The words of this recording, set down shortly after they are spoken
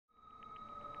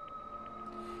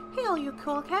all you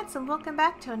cool cats, and welcome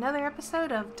back to another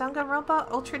episode of Danganronpa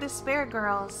Ultra Despair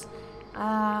Girls.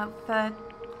 The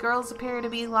girls appear to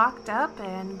be locked up,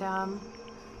 and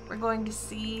we're going to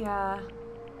see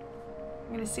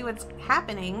what's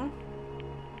happening.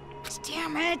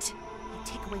 Damn it! They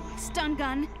take away my stun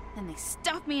gun, then they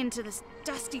stuff me into this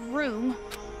dusty room.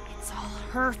 It's all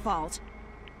her fault.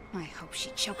 I hope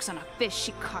she chokes on a fish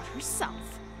she caught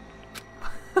herself.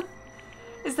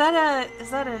 Is that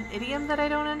an idiom that I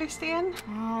don't understand?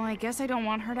 Oh, I guess I don't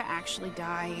want her to actually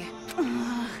die.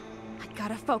 Ugh. I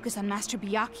gotta focus on Master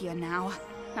Byakuya now,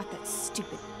 not that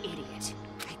stupid idiot.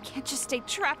 I can't just stay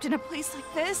trapped in a place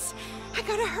like this. I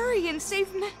gotta hurry and save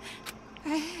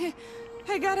I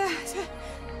gotta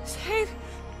save.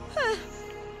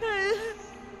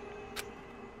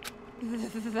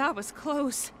 That was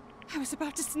close. I was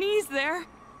about to sneeze there.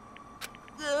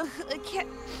 Ugh, I can't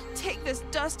take this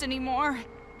dust anymore.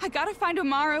 I gotta find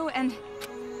Umaru and...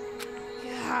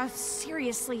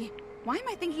 seriously, why am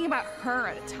I thinking about her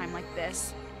at a time like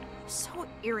this? So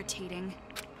irritating.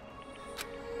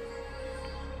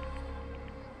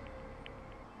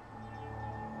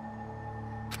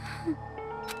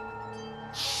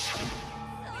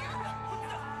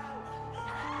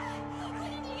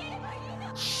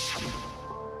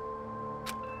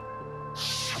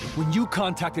 When you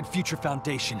contacted Future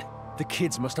Foundation, the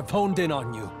kids must have honed in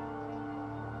on you.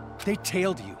 They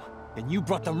tailed you, and you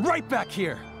brought them right back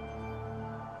here!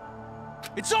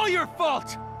 It's all your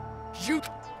fault! You...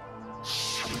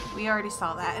 We already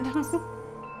saw that.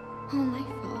 All my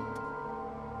fault.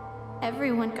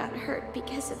 Everyone got hurt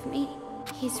because of me.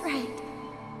 He's right.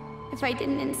 If I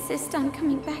didn't insist on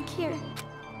coming back here...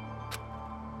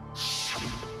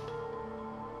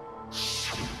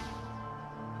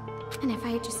 And if I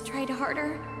had just tried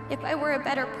harder, if I were a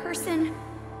better person,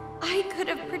 I could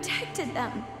have protected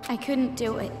them. I couldn't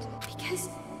do it because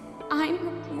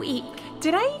I'm weak.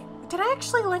 Did I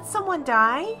actually let someone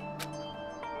die?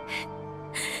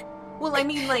 Well, I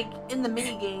mean, like, in the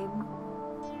minigame.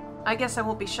 I guess I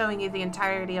won't be showing you the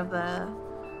entirety of the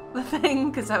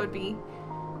thing, because that would be...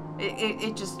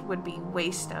 It just would be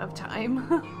waste of time.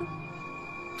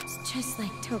 It's just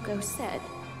like Toko said.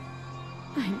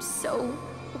 I'm so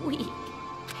weak.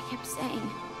 I kept saying,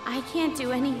 I can't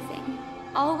do anything.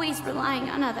 Always relying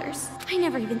on others. I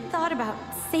never even thought about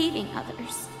saving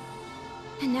others.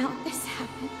 And now this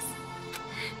happens.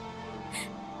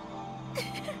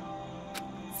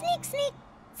 Sneak, sneak!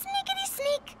 Sneakity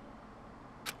sneak!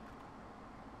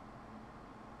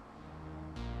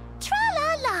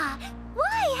 Tra-la-la!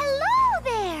 Why, hello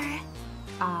there!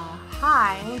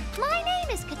 Hi. My name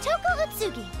is Kotoko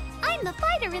Utsugi. I'm the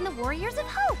fighter in the Warriors of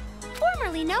Hope,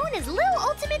 formerly known as Lil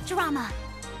Ultimate Drama.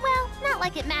 Well, not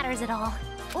like it matters at all.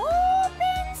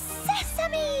 Open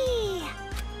sesame!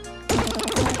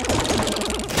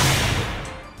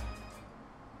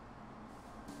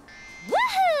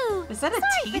 Woohoo! Is that a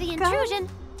Sorry for teeth the gun? intrusion.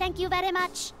 Thank you very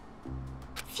much.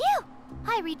 Phew!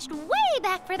 I reached way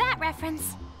back for that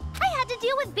reference. I had to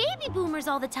deal with baby boomers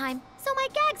all the time, so my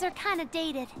gags are kinda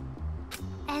dated.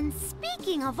 And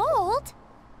speaking of old...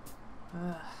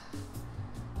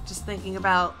 Just thinking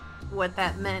about what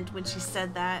that meant when she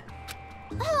said that.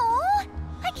 Oh,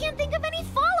 I can't think of any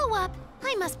follow-up.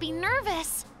 I must be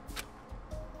nervous.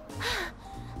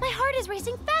 My heart is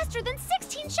racing faster than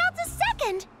 16 shots a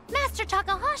second. Master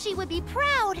Takahashi would be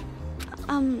proud.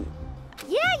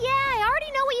 Yeah, I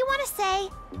already know what you want to say.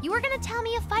 You were gonna tell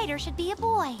me a fighter should be a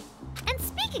boy. And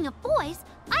speaking of boys,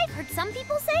 I've heard some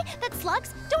people say that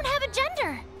slugs don't have a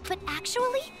gender. But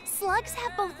actually, slugs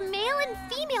have both male and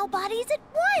female bodies at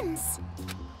once.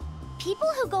 People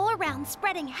who go around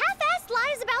spreading half-assed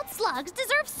lies about slugs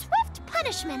deserve swift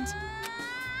punishment.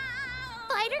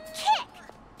 Fighter kick!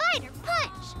 Fighter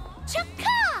punch!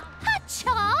 Chaka!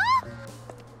 Ha-cha!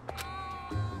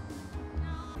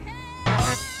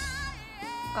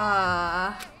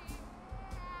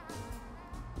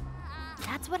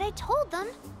 That's what I told them,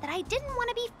 that I didn't want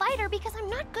to be fighter because I'm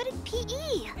not good at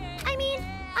PE. I mean,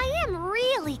 I am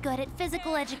really good at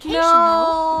physical education,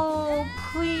 No,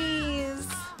 please.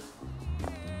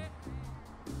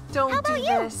 Don't How about do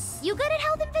you? this. You good at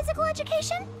health and physical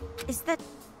education? Is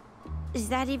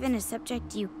that even a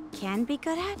subject you can be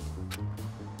good at?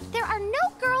 There are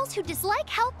no girls who dislike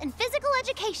health and physical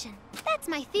education. That's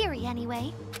my theory,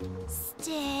 anyway.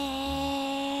 Stare.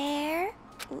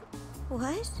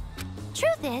 What?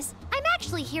 Truth is, I'm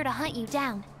actually here to hunt you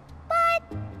down. But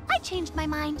I changed my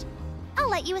mind. I'll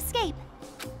let you escape.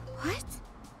 What?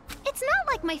 It's not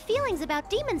like my feelings about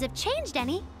demons have changed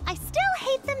any. I still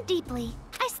hate them deeply.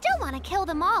 I still want to kill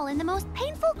them all in the most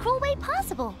painful, cruel way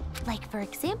possible. Like, for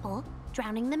example,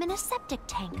 drowning them in a septic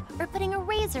tank or putting a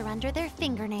razor under their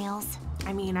fingernails.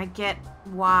 I mean, I get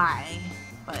why,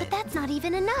 But that's not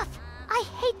even enough. I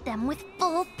hate them with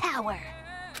full power.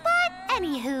 But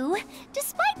anywho,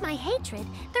 despite my hatred,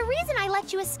 the reason I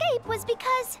let you escape was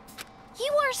because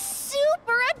you are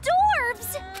super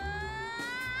adorbs!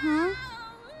 Huh?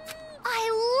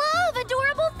 I love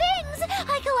adorable things!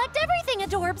 I collect everything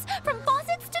adorbs, from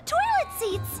faucets to toilet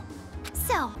seats!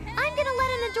 So, I'm gonna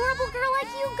let an adorable girl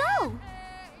like you go.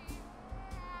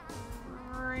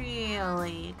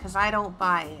 really, because I don't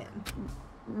buy it.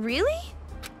 Really?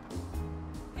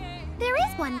 There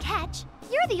is one catch.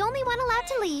 You're the only one allowed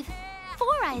to leave.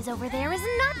 Four Eyes over there is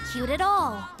not cute at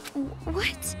all.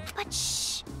 What? But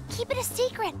shh, keep it a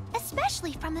secret,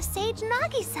 especially from the sage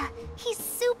Nagisa. He's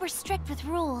super strict with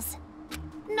rules.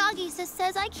 Nagisa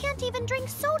says I can't even drink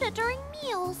soda during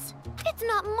meals. It's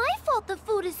not my fault the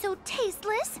food is so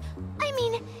tasteless. I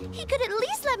mean, he could at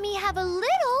least let me have a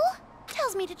little.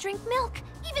 Tells me to drink milk,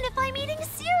 even if I'm eating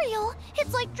cereal.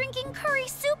 It's like drinking curry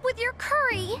soup with your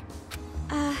curry.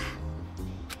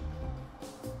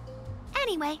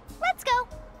 Anyway, let's go.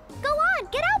 Go on,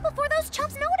 get out before those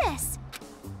chumps notice.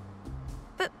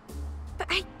 But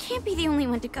I can't be the only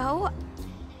one to go.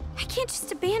 I can't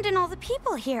just abandon all the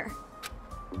people here.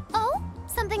 Oh,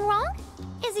 something wrong?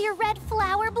 Is your red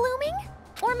flower blooming?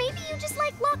 Or maybe you just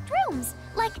like locked rooms?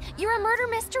 Like you're a murder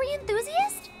mystery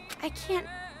enthusiast? I can't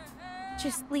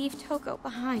just leave Toko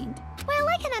behind. Well,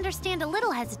 I can understand a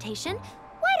little hesitation.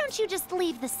 Why don't you just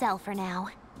leave the cell for now?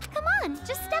 Come on,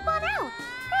 just step on out.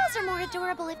 Girls are more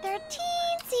adorable if they're a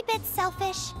teensy bit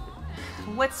selfish.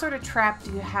 What sort of trap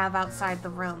do you have outside the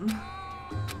room?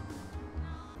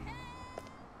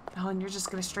 Oh, and you're just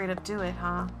gonna straight up do it,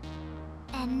 huh?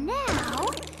 And now,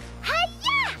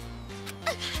 hi-ya!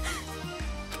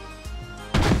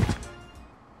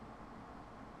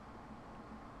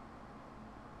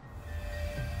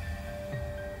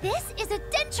 This is a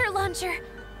denture launcher.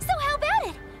 So how about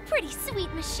it? Pretty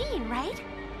sweet machine, right?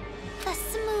 The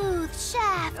smooth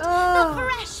shaft, the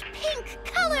fresh pink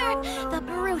color, the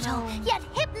brutal yet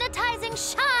hypnotizing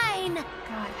shine.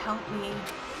 God, help me.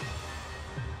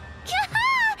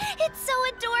 It's so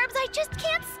adorbs, I just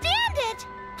can't stand it!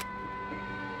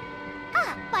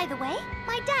 Ah, by the way,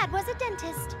 my dad was a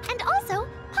dentist. And also,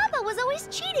 Papa was always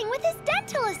cheating with his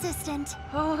dental assistant.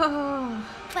 Oh.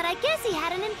 But I guess he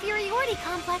had an inferiority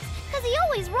complex, because he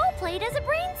always role-played as a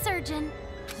brain surgeon.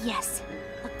 Yes,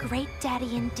 a great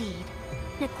daddy indeed.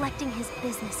 Neglecting his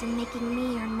business and making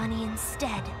me earn money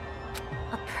instead.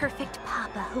 A perfect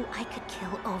Papa who I could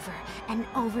kill over and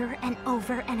over and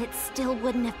over, and it still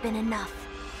wouldn't have been enough.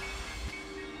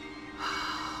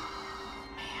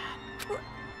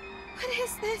 What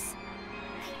is this?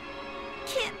 I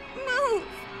can't move.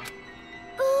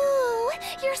 Ooh,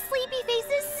 your sleepy face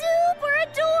is super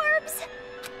adorbs!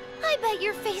 I bet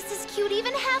your face is cute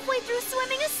even halfway through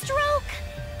swimming a stroke.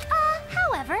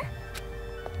 However,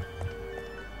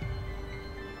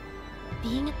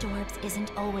 being adorbs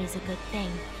isn't always a good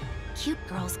thing. Cute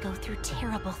girls go through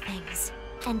terrible things.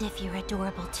 And if you're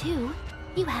adorable too,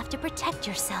 you have to protect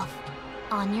yourself.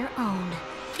 On your own.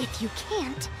 If you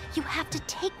can't, you have to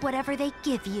take whatever they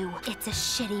give you. It's a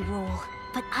shitty rule,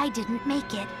 but I didn't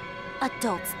make it.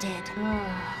 Adults did.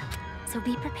 So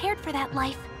be prepared for that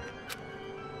life.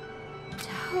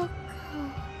 Toko.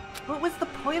 What was the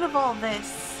point of all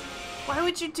this? Why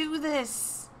would you do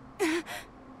this?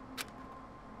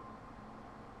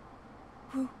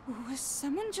 Was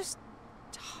someone just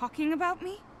talking about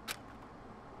me?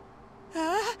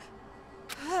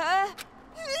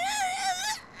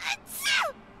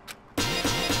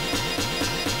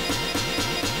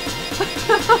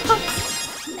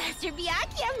 Master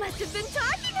Byakuya must have been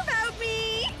talking about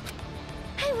me!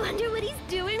 I wonder what he's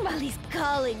doing while he's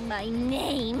calling my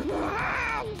name.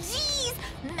 Jeez!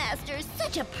 Master's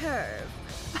such a perv.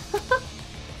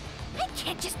 I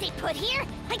can't just stay put here!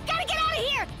 I gotta get out of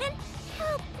here and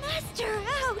help Master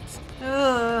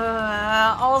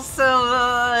out! Also,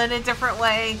 in a different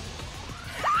way.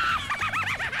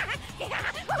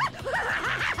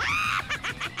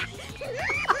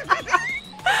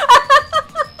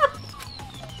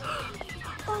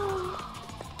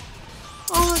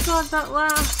 Oh my god, that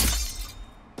laugh.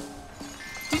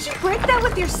 Did you break that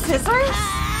with your scissors?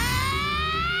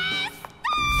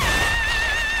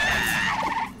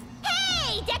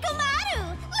 Hey,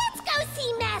 Dekomaru! Let's go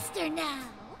see Master now.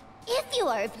 If you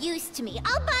are of use to me,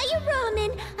 I'll buy you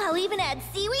ramen. I'll even add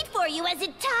seaweed for you as a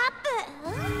top.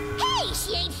 Hey,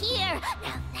 she ain't here.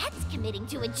 Now that's committing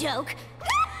to a joke.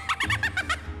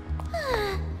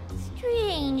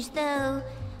 Strange, though.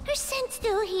 Her scent's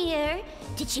still here.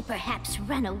 Did she perhaps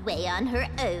run away on her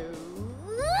own?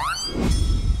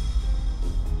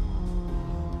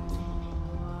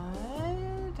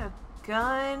 What? A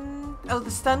gun? Oh,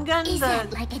 the stun gun? Is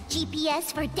that like a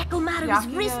GPS for Dekomaru's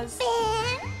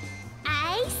wristband?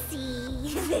 I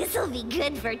see. This'll be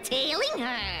good for tailing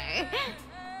her.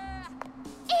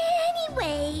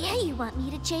 Anyway, you want me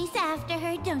to chase after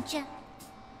her, don't you?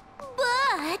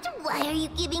 But why are you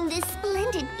giving this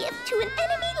splendid gift to an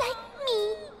enemy like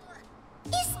me?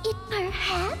 Is it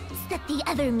perhaps that the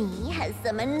other me has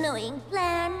some annoying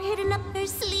plan hidden up her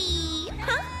sleeve,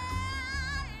 huh?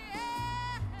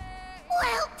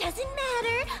 Well, doesn't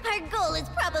matter. Our goal is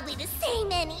probably the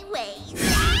same anyways.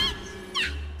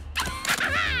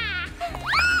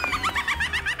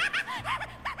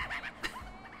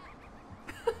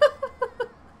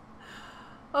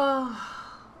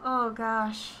 Oh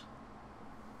gosh.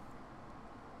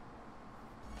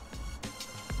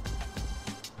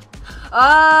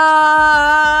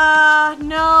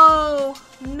 No,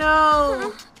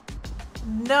 no,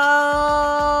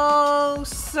 no,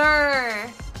 sir.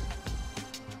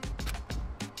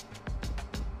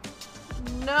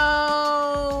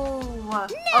 No.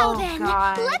 Now then,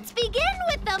 God. let's begin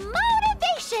with the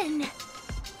motivation.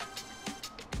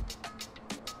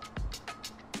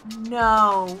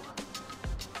 No.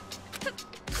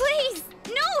 Please,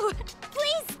 no!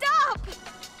 Please stop!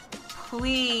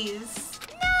 Please.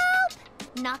 Nope,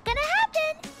 not gonna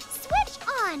happen. Switch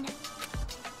on.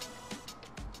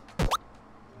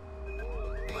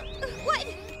 What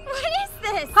is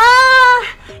this?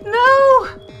 Ah! No!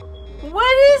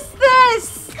 What is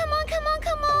this? Come on, come on,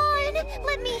 come on.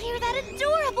 Let me hear that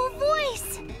adorable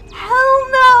voice. Hell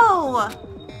no!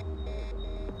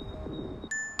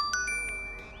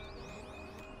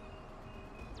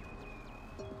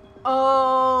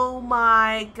 Oh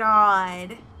my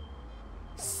god.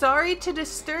 Sorry to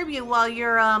disturb you while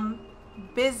you're,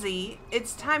 busy.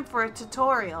 It's time for a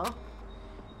tutorial.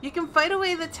 You can fight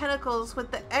away the tentacles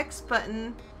with the X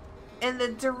button and the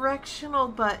directional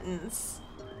buttons.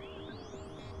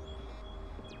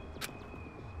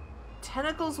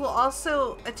 Tentacles will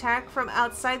also attack from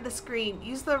outside the screen.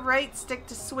 Use the right stick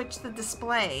to switch the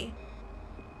display.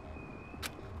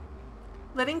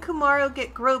 Letting Kumaro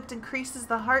get groped increases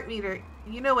the heart meter.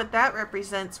 You know what that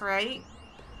represents, right?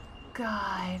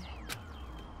 God.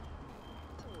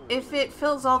 If it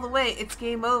fills all the way, it's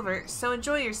game over. So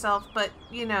enjoy yourself, but,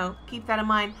 you know, keep that in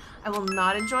mind. I will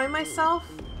not enjoy myself.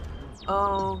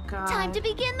 Oh, God. Time to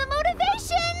begin the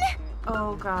motivation.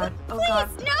 Oh, God. Oh, Please, God.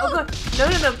 no. Oh, God. No,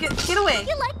 no, no. Get away.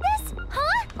 You like this,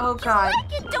 huh? Oh, God. You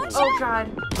like it, don't you? Oh, God.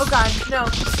 Oh, God. No.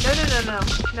 No, no, no, no.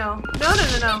 No. No, no,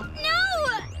 no, no. No!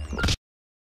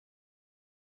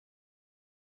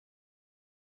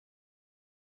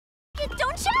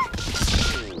 Don't you?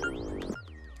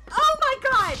 Oh my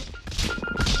god!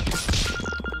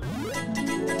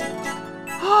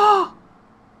 Oh!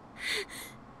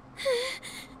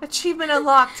 Achievement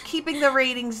unlocked, keeping the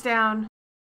ratings down.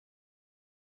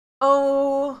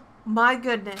 Oh my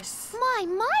goodness. My,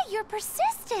 you're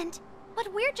persistent.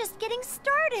 But we're just getting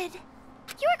started.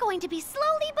 You're going to be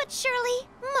slowly but surely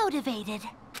motivated.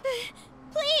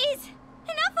 Please!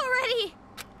 Enough already!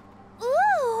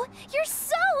 Ooh, you're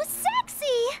so sexy!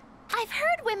 I've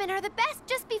heard women are the best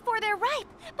just before they're ripe,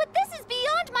 but this is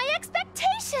beyond my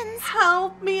expectations.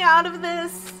 Help me out of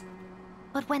this.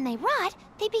 But when they rot,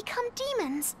 they become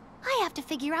demons. I have to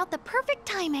figure out the perfect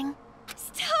timing.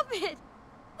 Stop it!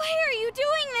 Why are you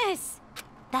doing this?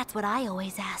 That's what I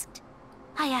always asked.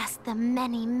 I asked them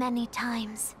many, many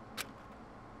times.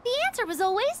 The answer was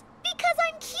always, because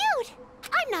I'm cute.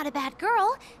 I'm not a bad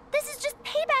girl. This is just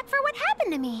payback for what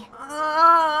happened to me.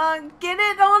 Get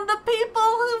it on the people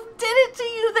who did it to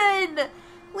you then.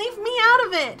 Leave me out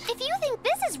of it. If you think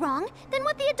this is wrong, then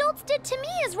what the adults did to me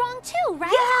is wrong too,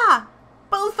 right? Yeah,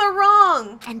 both are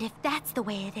wrong. And if that's the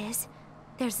way it is,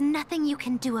 there's nothing you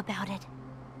can do about it.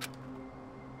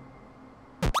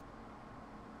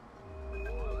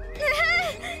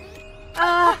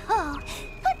 Oh,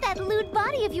 put that lewd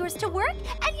body of yours to work,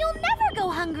 and you'll never go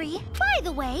hungry. By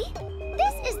the way,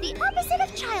 this is the opposite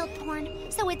of child porn,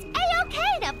 so it's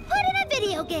A-okay to put in a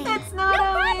video game. It's not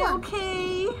no problem.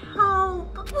 okay.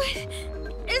 Help. What?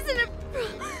 Isn't it...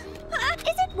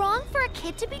 Is it wrong for a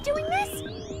kid to be doing this?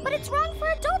 But it's wrong for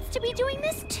adults to be doing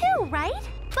this too, right?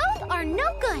 Both are no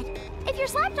good. If you're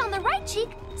slapped on the right cheek,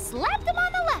 slap them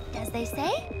on the left, as they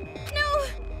say. No!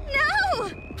 No!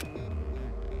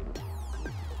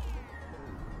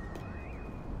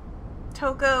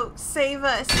 Toko, save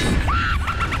us.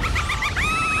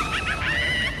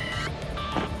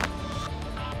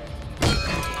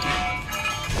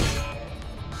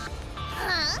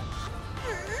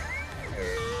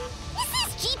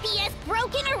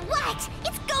 What?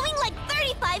 It's going like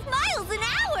 35 miles an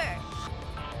hour!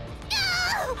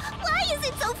 Ugh, why is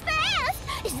it so fast?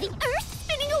 Is the Earth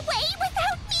spinning away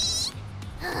without me?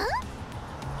 Huh?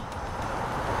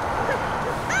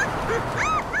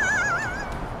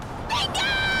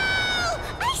 Bingo!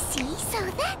 I see, so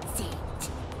that's it.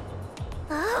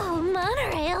 Oh,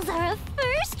 monorails are a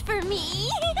first for me.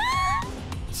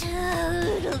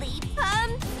 Totally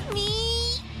pumps me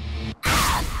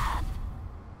up.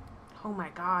 Oh my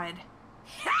god.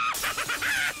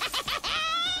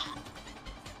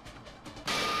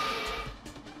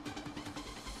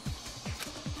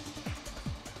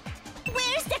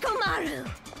 Where's Dekomaru?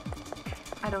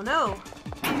 I don't know.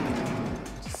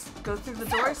 Just go through the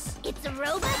doors. It's a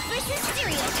robot versus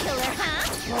serial killer, huh?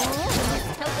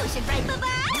 Oh, Toko should write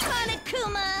bye-bye,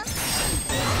 Monokuma.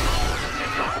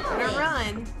 Better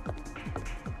run.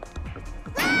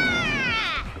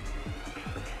 Ah!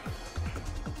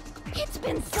 It's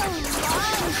been so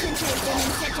long since I've been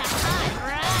in such a hot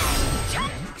ride.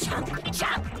 Jump, jump,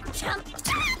 jump, jump,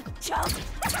 jump, jump.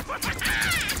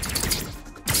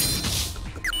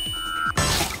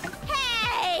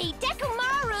 Hey,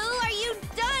 Dekomaru, are you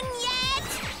done yet?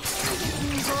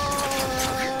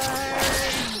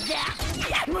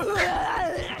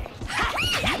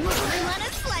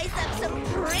 Wanna slice up some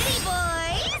pretty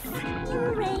boys?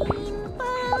 Rain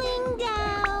falling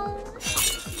down.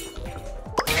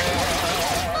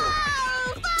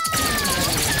 Fall, fall.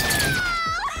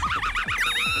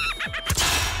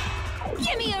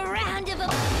 Give me a round of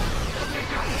applause.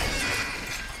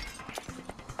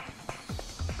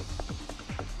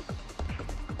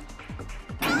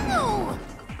 Oh!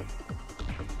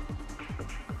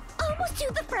 Almost to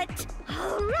the front.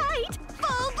 All right,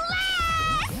 full blast!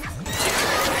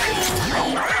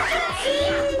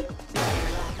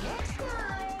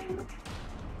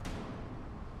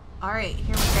 All right,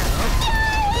 here we go.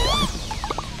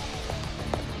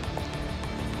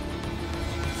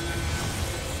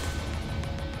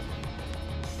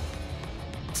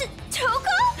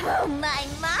 Toko? Oh my!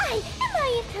 Am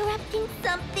I interrupting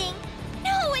something?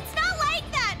 No, it's not like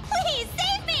that! Please,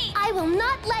 save me! I will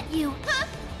not let you. Huh?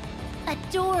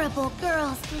 Adorable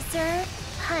girls deserve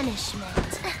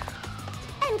punishment.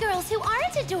 And girls who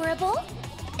aren't adorable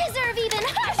deserve even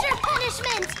harsher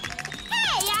punishment!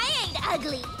 Hey, I ain't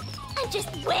ugly! I'm just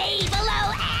way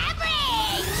below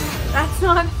average! That's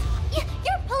not.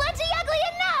 You're plenty ugly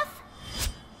enough!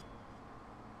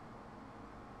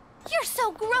 You're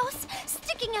so gross!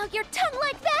 Sticking out your tongue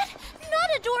like that!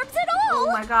 Not adorbs at all!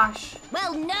 Oh my gosh.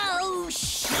 Well, no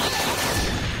shit!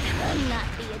 I'm not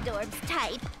the adorbs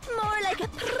type. More like a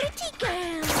pretty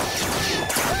girl.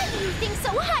 Why do you think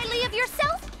so highly of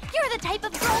yourself? You're the type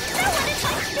of girl no one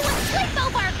invites to a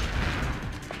sleepover!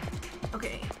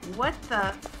 Okay, what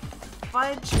the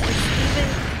fudge is even.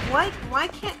 What? Why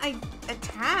can't I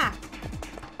attack?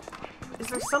 Is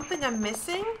there something I'm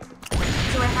missing?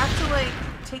 Do I have to, like,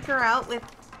 take her out with.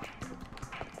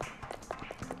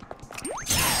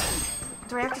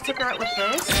 Do I have to take her out with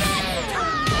this?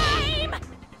 Time!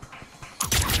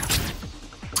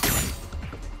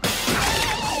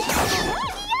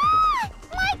 Yeah!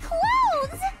 My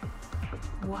clothes!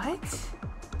 What?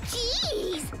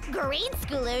 Jeez! Grade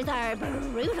schoolers are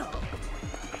brutal.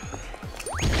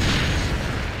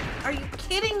 Are you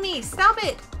kidding me? Stop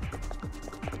it!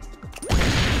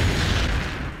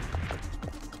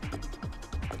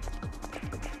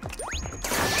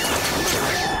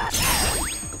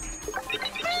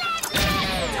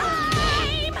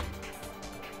 Time!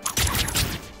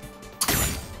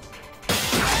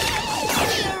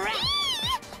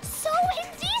 So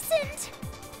indecent!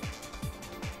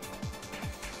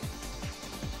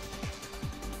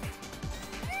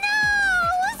 No!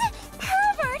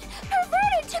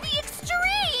 Perverted to the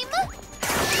extreme!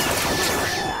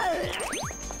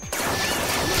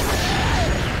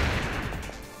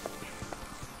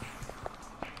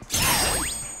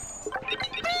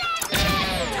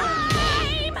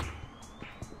 Time!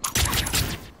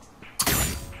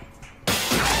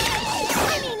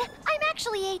 I mean, I'm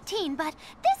actually 18, but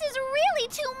this is really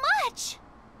too much!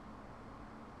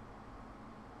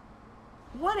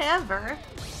 Whatever.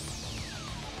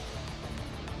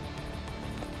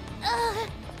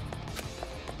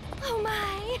 Oh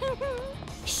my.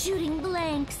 Shooting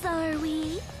blanks, are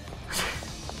we?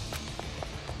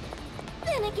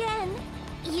 Then again,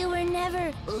 you were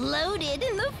never loaded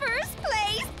in the first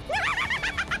place.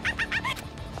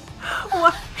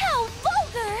 What? How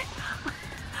vulgar!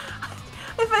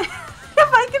 If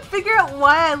I could figure out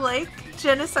why I like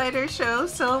Genocider Show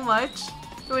so much,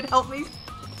 it would help me.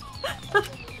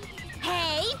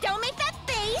 Hey, don't make that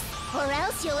face, or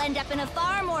else else you'll end up in a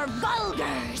far more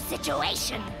vulgar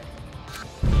situation.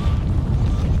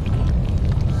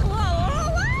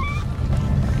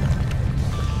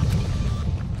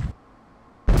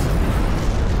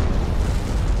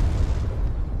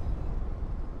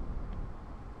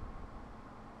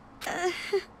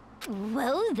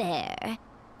 Whoa there.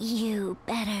 You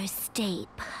better stay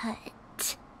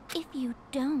put. If you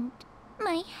don't,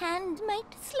 my hand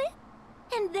might slip,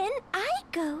 and then I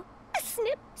go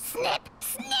snip, snip,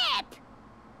 snip!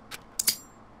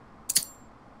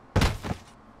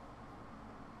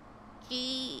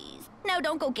 Jeez. Now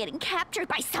don't go getting captured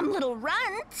by some little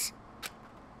runt.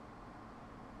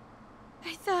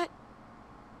 I thought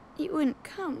you wouldn't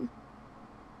come.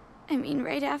 I mean,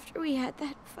 right after we had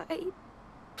that fight.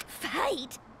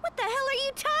 Fight? What the hell are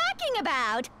you talking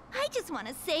about? I just want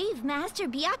to save Master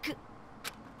Byaku.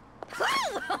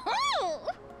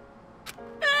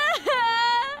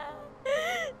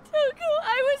 Toko,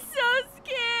 I was so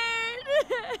scared!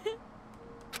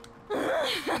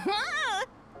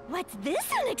 What's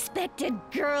this unexpected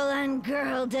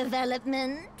girl-on-girl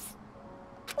development?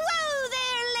 Whoa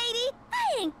there, lady!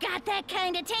 I ain't got that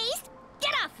kind of taste!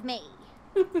 Get off me!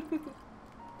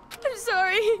 I'm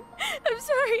sorry. I'm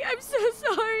sorry. I'm so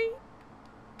sorry.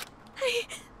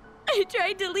 I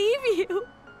tried to leave you.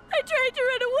 I tried to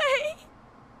run away.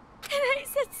 And I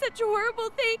said such horrible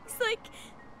things like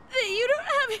that you don't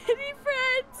have any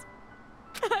friends.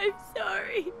 I'm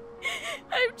sorry.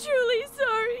 I'm truly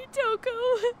sorry, Toko.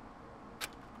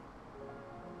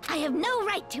 I have no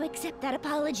right to accept that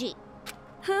apology.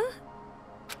 Huh?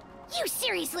 You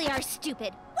seriously are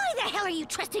stupid. Why the hell are you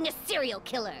trusting a serial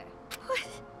killer?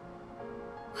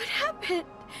 What happened?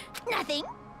 Nothing.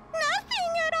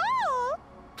 Nothing at all.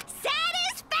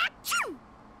 Satisfaction!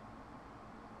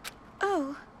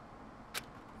 Oh.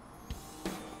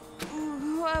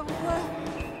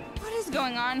 What is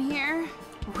going on here?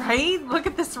 Right? Look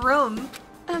at this room.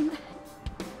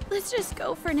 Let's just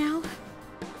go for now.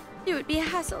 It would be a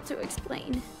hassle to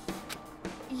explain.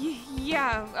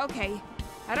 Yeah, okay.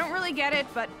 I don't really get it,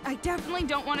 but I definitely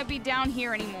don't want to be down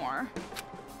here anymore.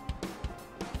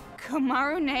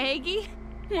 Kamaru Naegi?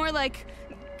 More like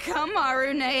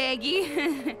Kamaru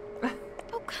Naegi.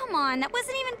 Oh, come on. That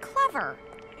wasn't even clever.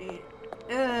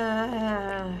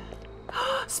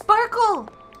 Sparkle!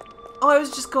 Oh, I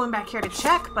was just going back here to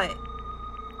check, but...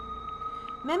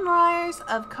 Memoirs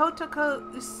of Kotoko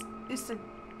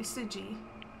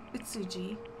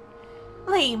Utsuji.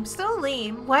 Lame. So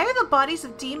lame. Why are the bodies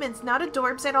of demons not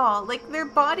adorbs at all? Like, their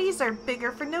bodies are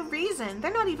bigger for no reason.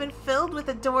 They're not even filled with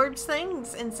adorbs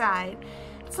things inside.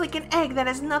 It's like an egg that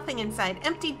has nothing inside.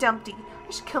 Empty Dumpty.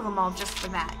 I should kill them all just for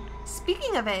that.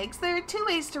 Speaking of eggs, there are 2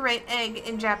 ways to write egg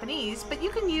in Japanese, but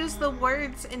you can use the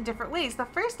words in different ways. The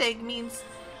first egg means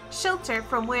shelter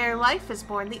from where life is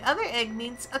born. The other egg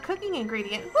means a cooking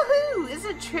ingredient. Woohoo!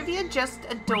 Isn't trivia just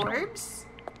adorbs?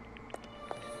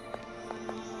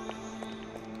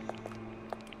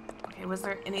 Okay, was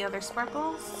there any other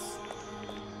sparkles?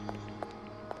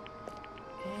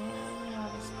 Any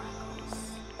other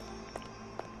sparkles?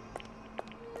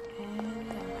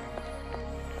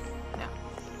 No.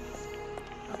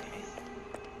 Okay.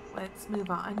 Let's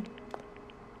move on.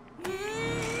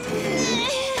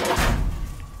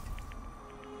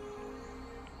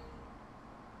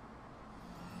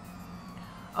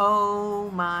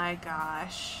 Oh my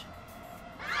gosh.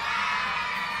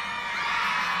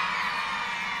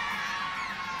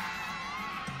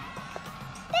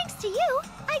 Thanks to you,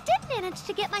 I did manage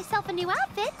to get myself a new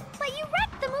outfit, but you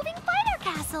wrecked the moving fighter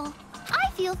castle.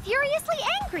 I feel furiously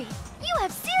angry. You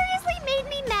have seriously made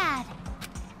me mad.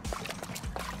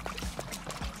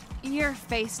 Your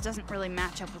face doesn't really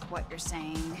match up with what you're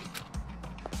saying.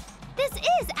 This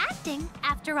is acting,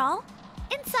 after all.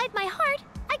 Inside my heart,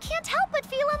 I can't help but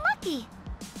feel unlucky.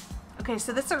 Okay,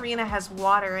 so this arena has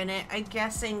water in it. I'm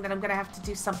guessing that I'm gonna have to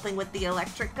do something with the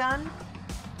electric gun.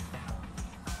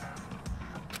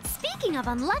 Speaking of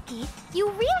unlucky, you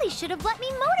really should have let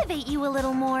me motivate you a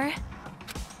little more.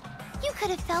 You could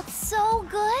have felt so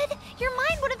good. Your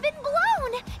mind would have been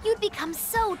blown. You'd become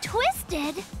so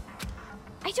twisted.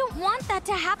 I don't want that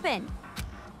to happen.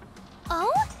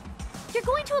 Oh? You're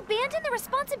going to abandon the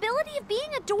responsibility of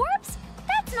being adorbs?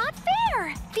 That's not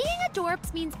fair! Being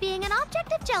adorbs means being an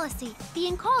object of jealousy,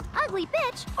 being called ugly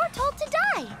bitch, or told to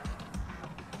die.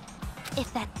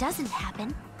 If that doesn't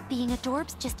happen, being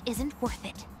adorbs just isn't worth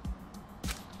it.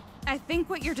 I think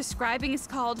what you're describing is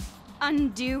called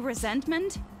undue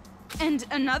resentment. And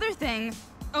another thing,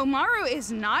 Omaru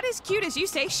is not as cute as you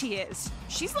say she is.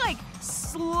 She's like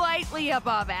slightly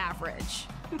above average.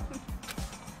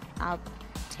 I'll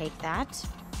take that.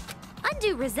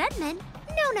 Undue resentment?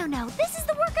 No. This is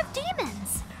the work of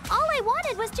demons. All I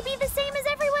wanted was to be the same as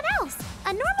everyone else.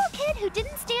 A normal kid who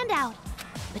didn't stand out.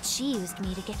 But she used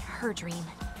me to get her dream,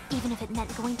 even if it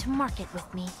meant going to market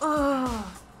with me. Ugh.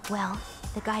 Well,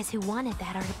 the guys who wanted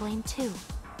that are to blame too.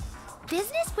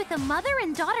 Business with a mother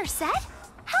and daughter set?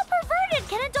 How perverted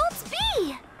can adults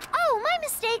be? Oh, my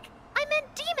mistake. I meant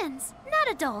demons, not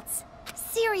adults.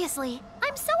 Seriously,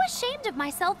 I'm so ashamed of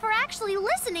myself for actually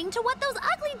listening to what those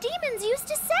ugly demons used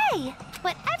to say.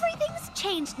 But everything's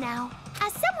changed now.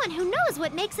 As someone who knows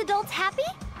what makes adults happy,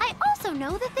 I also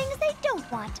know the things they don't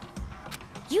want.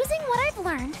 Using what I've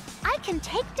learned, I can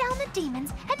take down the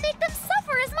demons and make them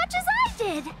suffer as much as I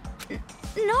did.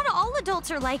 Not all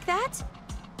adults are like that.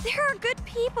 There are good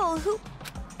people who...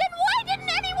 Then why didn't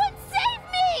anyone save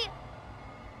me?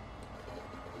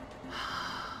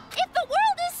 If the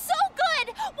world is so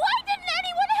good, why didn't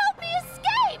anyone help me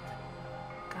escape?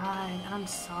 God, I'm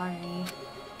sorry.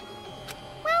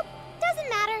 Well, doesn't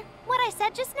matter. What I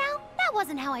said just now, that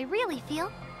wasn't how I really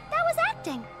feel. That was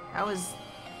acting. That was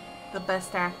the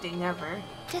best acting ever.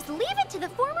 Just leave it to the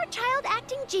former child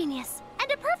acting genius. And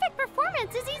a perfect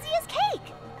performance is easy as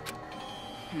cake.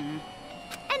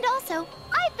 And also,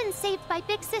 I've been saved by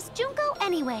Big Sis Junko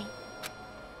anyway.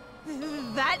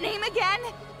 That name again?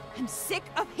 I'm sick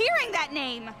of hearing that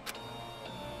name!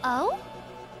 Oh?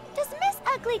 Does Miss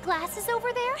Ugly Glasses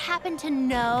over there happen to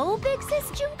know Big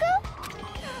Sis Junko?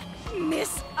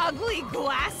 Miss Ugly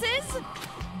Glasses?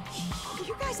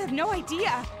 You guys have no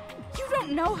idea. You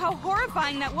don't know how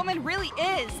horrifying that woman really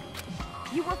is.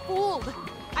 You were fooled.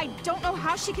 I don't know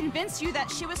how she convinced you that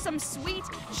she was some sweet,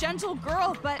 gentle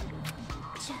girl, but...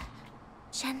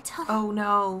 Gentle? Oh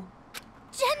no.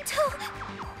 Gentle!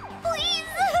 Please!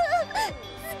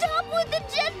 Stop with the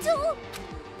gentle!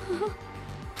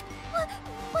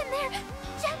 When they're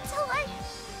gentle, I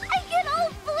get all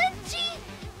flinchy!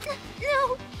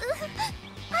 No!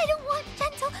 I don't want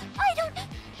gentle! I don't...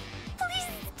 Please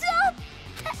stop!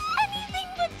 Anything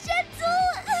but gentle!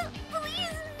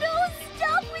 Please, no!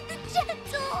 Stop with the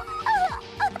gentle!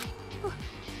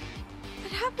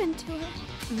 What happened to her?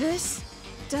 This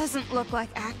doesn't look like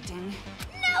acting.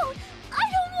 No! I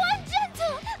don't want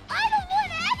gentle! I don't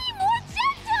want any more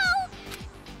gentle!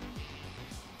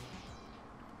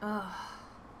 Ugh.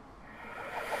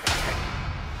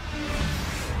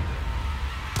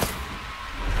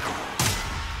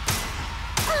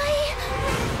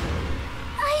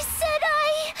 I said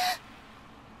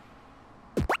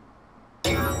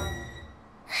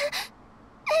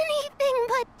anything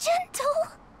but gentle.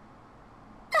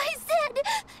 I said,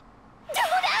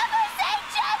 don't ever say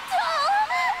gentle!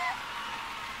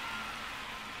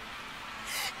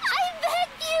 I beg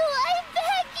you,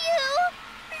 no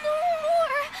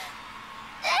more.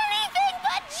 Anything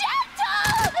but gentle!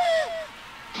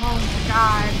 Oh my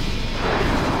God.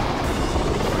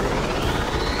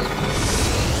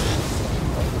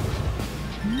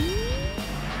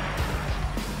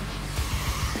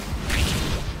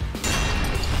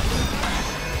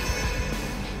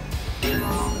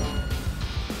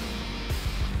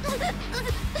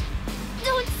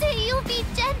 Don't say you'll be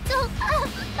gentle.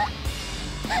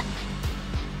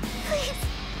 Please,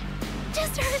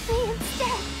 just hurt me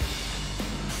instead.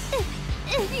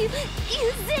 If you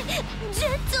say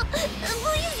gentle,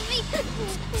 please be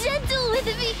gentle with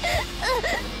me.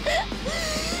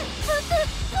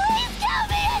 Please kill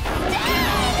me instead!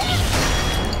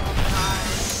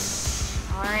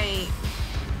 Alright.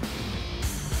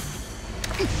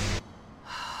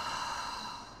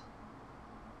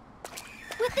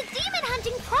 With the demon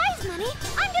hunting prize money,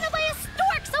 I'm gonna buy a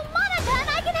stork so Monica and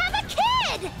I can have a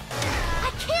kid!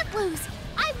 I can't lose!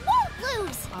 I won't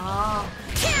lose! Oh.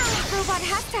 Robot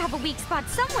has to have a weak spot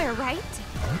somewhere, right?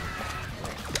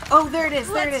 Oh, there it is.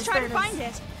 There it Let's is. try there to it is. find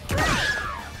it.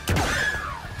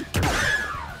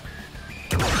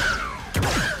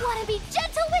 Wanna be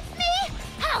gentle with me?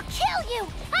 I'll kill you!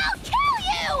 I'll kill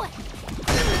you!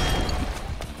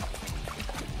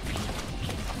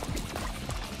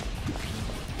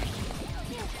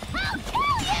 I'll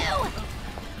kill you!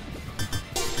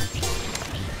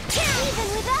 Even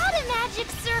without a magic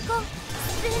circle,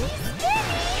 spinny,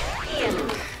 spinny!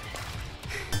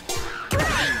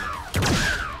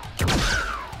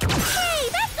 Hey,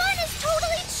 that gun is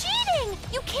totally cheating!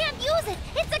 You can't use it!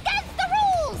 It's against the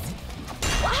rules!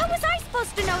 Well, how was I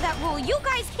supposed to know that rule? You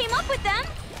guys came up with them!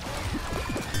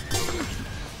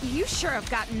 You sure have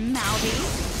gotten mouthy.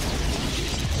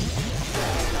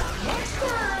 Next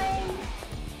time!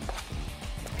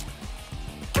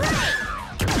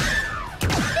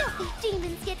 Filthy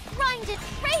demons get grinded,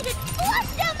 raided,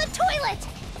 flushed down the toilet!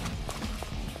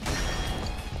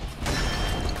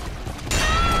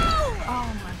 No! Oh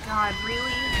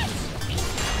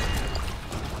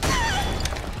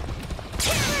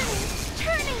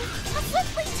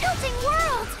tilting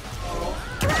world!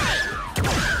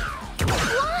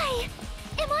 Why?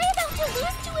 Am I about to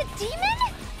lose to a demon?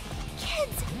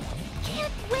 Kids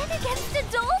can't win against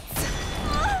adults?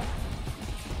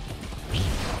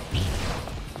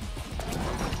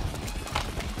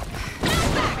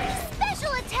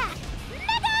 Special attack!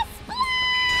 Mega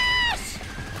Splash!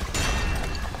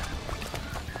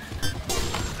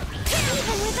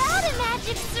 Even without a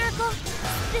magic circle,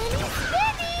 spinny,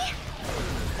 spinny!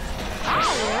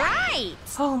 All right!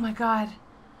 Oh my god.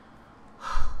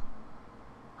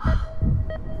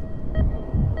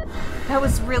 That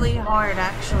was really hard,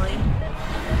 actually.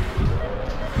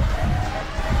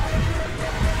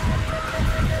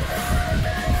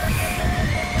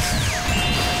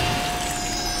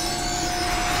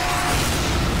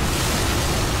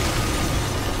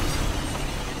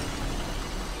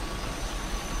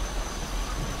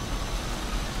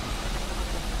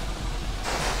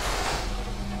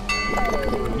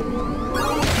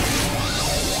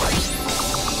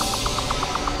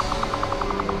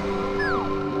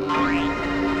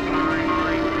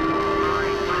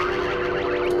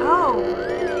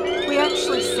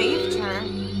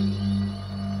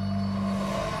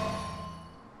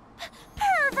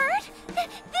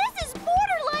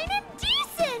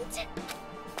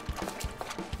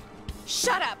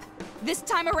 This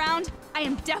time around, I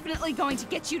am definitely going to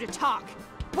get you to talk.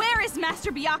 Where is Master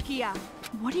Byakuya?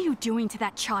 What are you doing to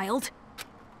that child?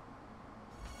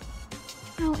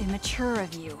 How immature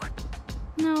of you.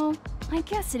 No, I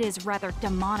guess it is rather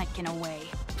demonic in a way.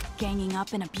 Ganging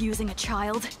up and abusing a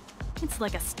child. It's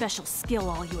like a special skill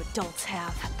all you adults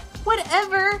have.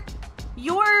 Whatever!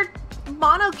 Your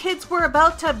mono kids were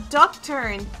about to abduct her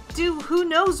and do who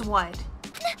knows what.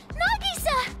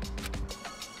 Nagisa!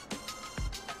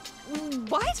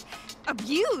 What?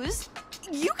 Abuse?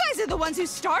 You guys are the ones who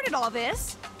started all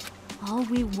this! All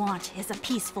we want is a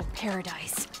peaceful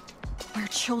paradise, where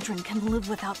children can live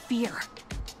without fear.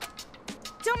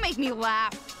 Don't make me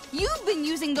laugh. You've been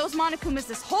using those Monokumas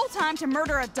this whole time to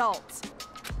murder adults.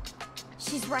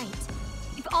 She's right.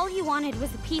 If all you wanted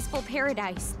was a peaceful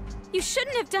paradise, you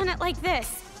shouldn't have done it like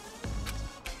this.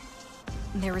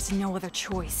 There is no other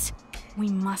choice. We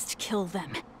must kill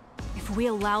them. If we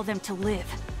allow them to live,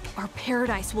 our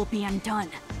paradise will be undone.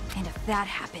 And if that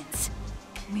happens,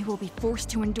 we will be forced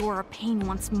to endure our pain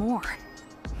once more.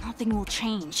 Nothing will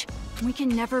change. We can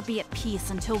never be at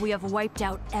peace until we have wiped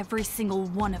out every single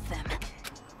one of them.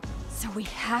 So we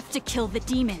have to kill the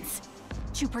demons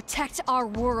to protect our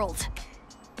world.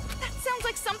 That sounds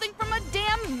like something from a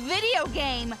damn video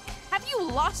game. Have you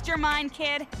lost your mind,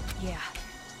 kid? Yeah,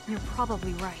 you're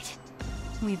probably right.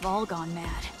 We've all gone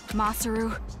mad.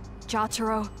 Masaru,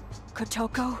 Jotaro,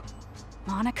 Kotoko,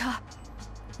 Monica.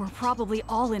 We're probably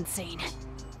all insane.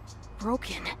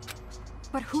 Broken.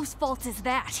 But whose fault is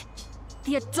that?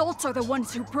 The adults are the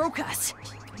ones who broke us.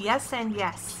 Yes and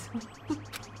yes.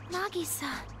 Nagisa.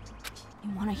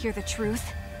 You want to hear the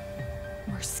truth?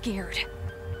 We're scared.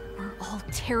 We're all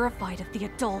terrified of the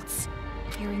adults.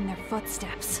 Hearing their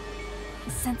footsteps.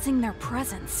 Sensing their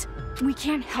presence. We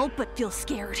can't help but feel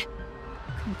scared.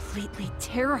 Completely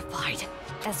terrified.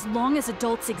 As long as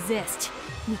adults exist,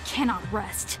 we cannot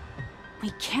rest.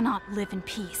 We cannot live in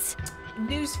peace.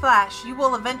 Newsflash, you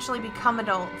will eventually become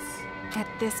adults. At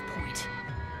this point,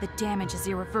 the damage is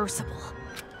irreversible.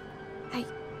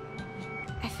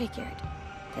 I figured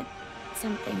that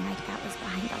something like that was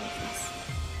behind all of this.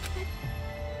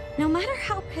 But no matter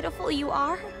how pitiful you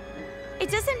are, it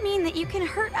doesn't mean that you can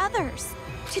hurt others.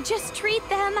 To just treat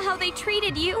them how they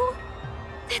treated you,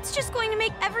 that's just going to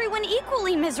make everyone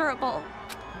equally miserable.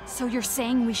 So you're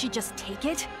saying we should just take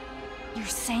it? You're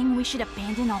saying we should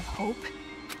abandon all hope?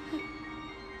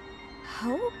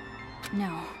 Hope?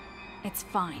 No, it's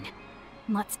fine.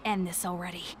 Let's end this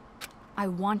already. I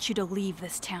want you to leave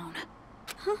this town.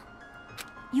 Huh?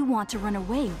 You want to run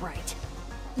away, right?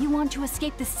 You want to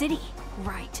escape the city,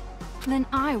 right? Then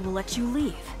I will let you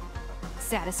leave.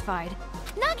 Satisfied?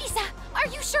 Nagisa, are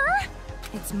you sure?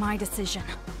 It's my decision.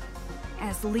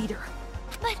 As leader.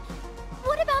 But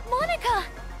what about Monica?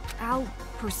 I'll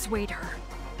persuade her.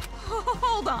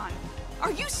 Hold on.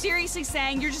 Are you seriously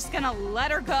saying you're just gonna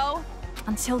let her go?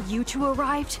 Until you two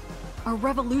arrived, our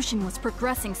revolution was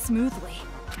progressing smoothly.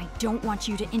 I don't want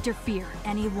you to interfere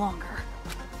any longer.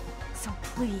 So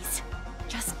please,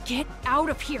 just get out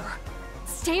of here.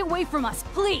 Stay away from us,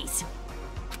 please!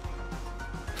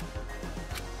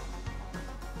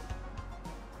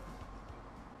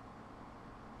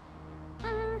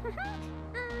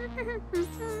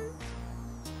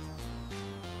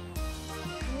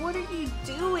 What are you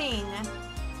doing?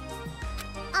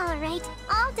 All right,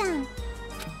 all done.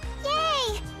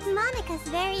 Yay! Monica's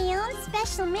very own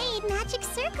special-made magic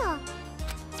circle.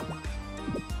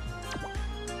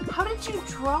 How did you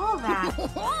draw that?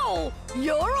 Oh,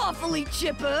 you're awfully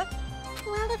chipper.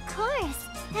 Well, of course.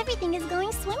 Everything is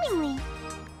going swimmingly.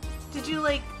 Did you,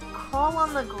 like, crawl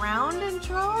on the ground and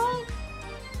draw it?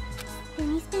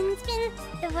 Spinny, spin, spin.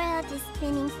 The world is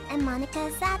spinning, and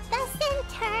Monica's at the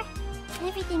center.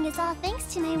 Everything is all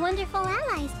thanks to my wonderful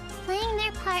allies, playing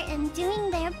their part and doing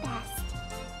their best.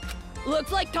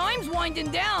 Looks like time's winding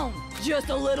down. Just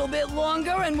a little bit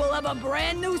longer and we'll have a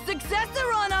brand new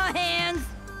successor on our hands.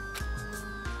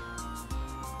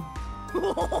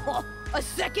 A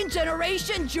second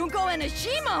generation Junko and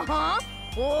Ashima, huh?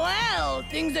 Well,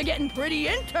 things are getting pretty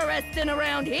interesting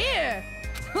around here.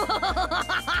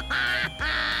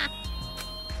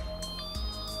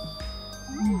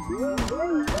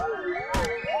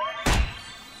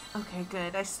 Okay,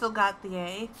 good. I still got the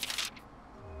A.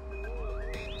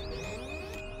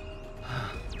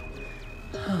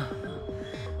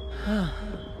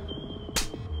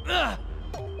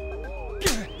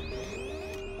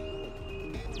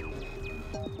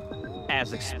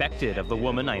 As expected of the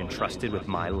woman I entrusted with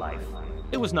my life.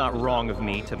 It was not wrong of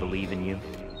me to believe in you.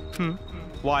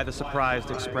 Why the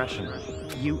surprised expression?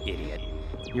 You idiot.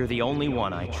 You're the only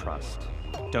one I trust.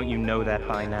 Don't you know that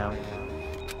by now?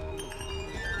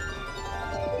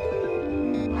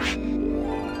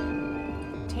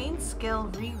 Obtain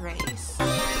skill re-race.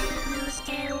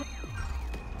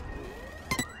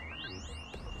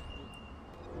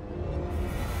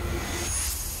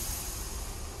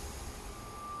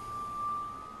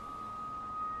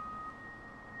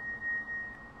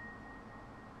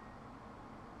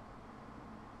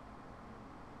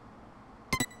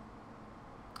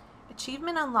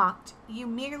 Achievement unlocked. You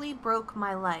merely broke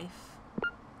my life.